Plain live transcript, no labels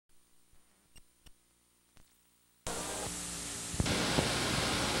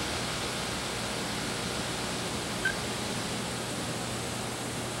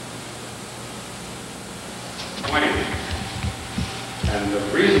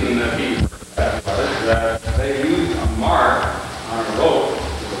reason that he that was that they used a mark on a rope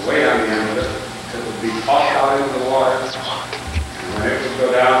with a weight on the end of it that would be tossed out into the water. And when it would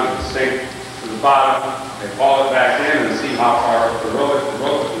go down, it would sink to the bottom. They'd haul it back in and see how far the rope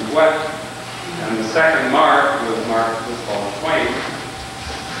was wet. And the second mark was called Twain.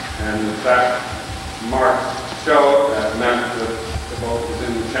 And if that mark showed, that meant that the boat was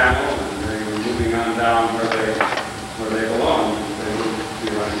in the channel and they were moving on down where they belonged. They would be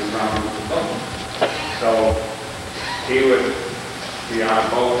running around with the boat. So he would be on a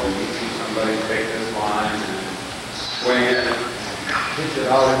boat and he'd see somebody take this line and swing it, pitch it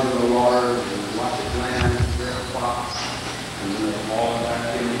out into the water and watch it land very flat. And then they'd haul it back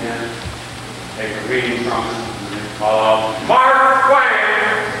in again, take a reading from it, and they'd call out, "Mark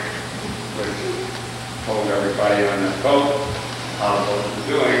Twain!" which told everybody on that boat how the boat was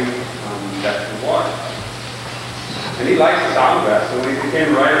doing on the depth of water. And he liked the sound of that, so when he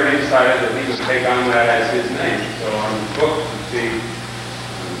became a writer, he decided that he would take on that as his name. So on his book, you see,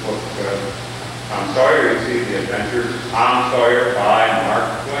 in the book Tom Sawyer, you see The Adventures of Tom Sawyer by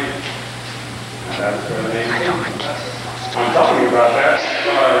Mark Twain. And that's where the name came from. I'm telling you about that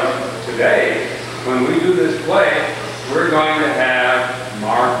because today, when we do this play, we're going to have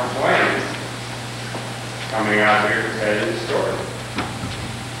Mark Twain coming out here to tell you the story.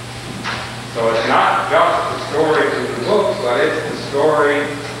 So it's not just the story from the book, but it's the story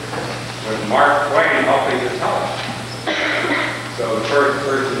with Mark Twain helping to tell it. So the first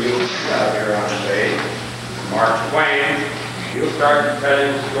person you'll see out here on the stage is Mark Twain. He'll start to tell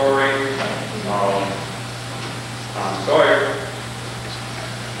you the story of Tom Sawyer.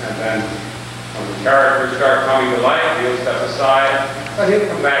 And then when the characters start coming to life, he'll step aside, but he'll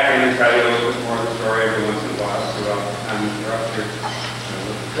come back in and tell you a little bit more of the story every once in a while throughout the time that you're up here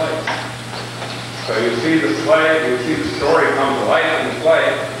with the play. So you see the play, you see the story come to life in the play.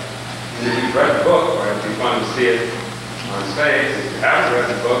 And if you've read the book, or it'd be fun to see it on stage. If you haven't read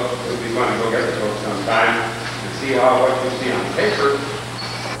the book, it would be fun to go get the book sometime and see how what you see on paper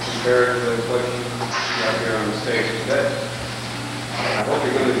compared to what you see out here on the stage today. I hope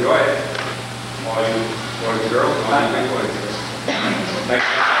you're going to enjoy it. All you boys and girls, all you big boys and girls. Thank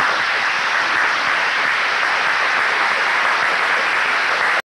you.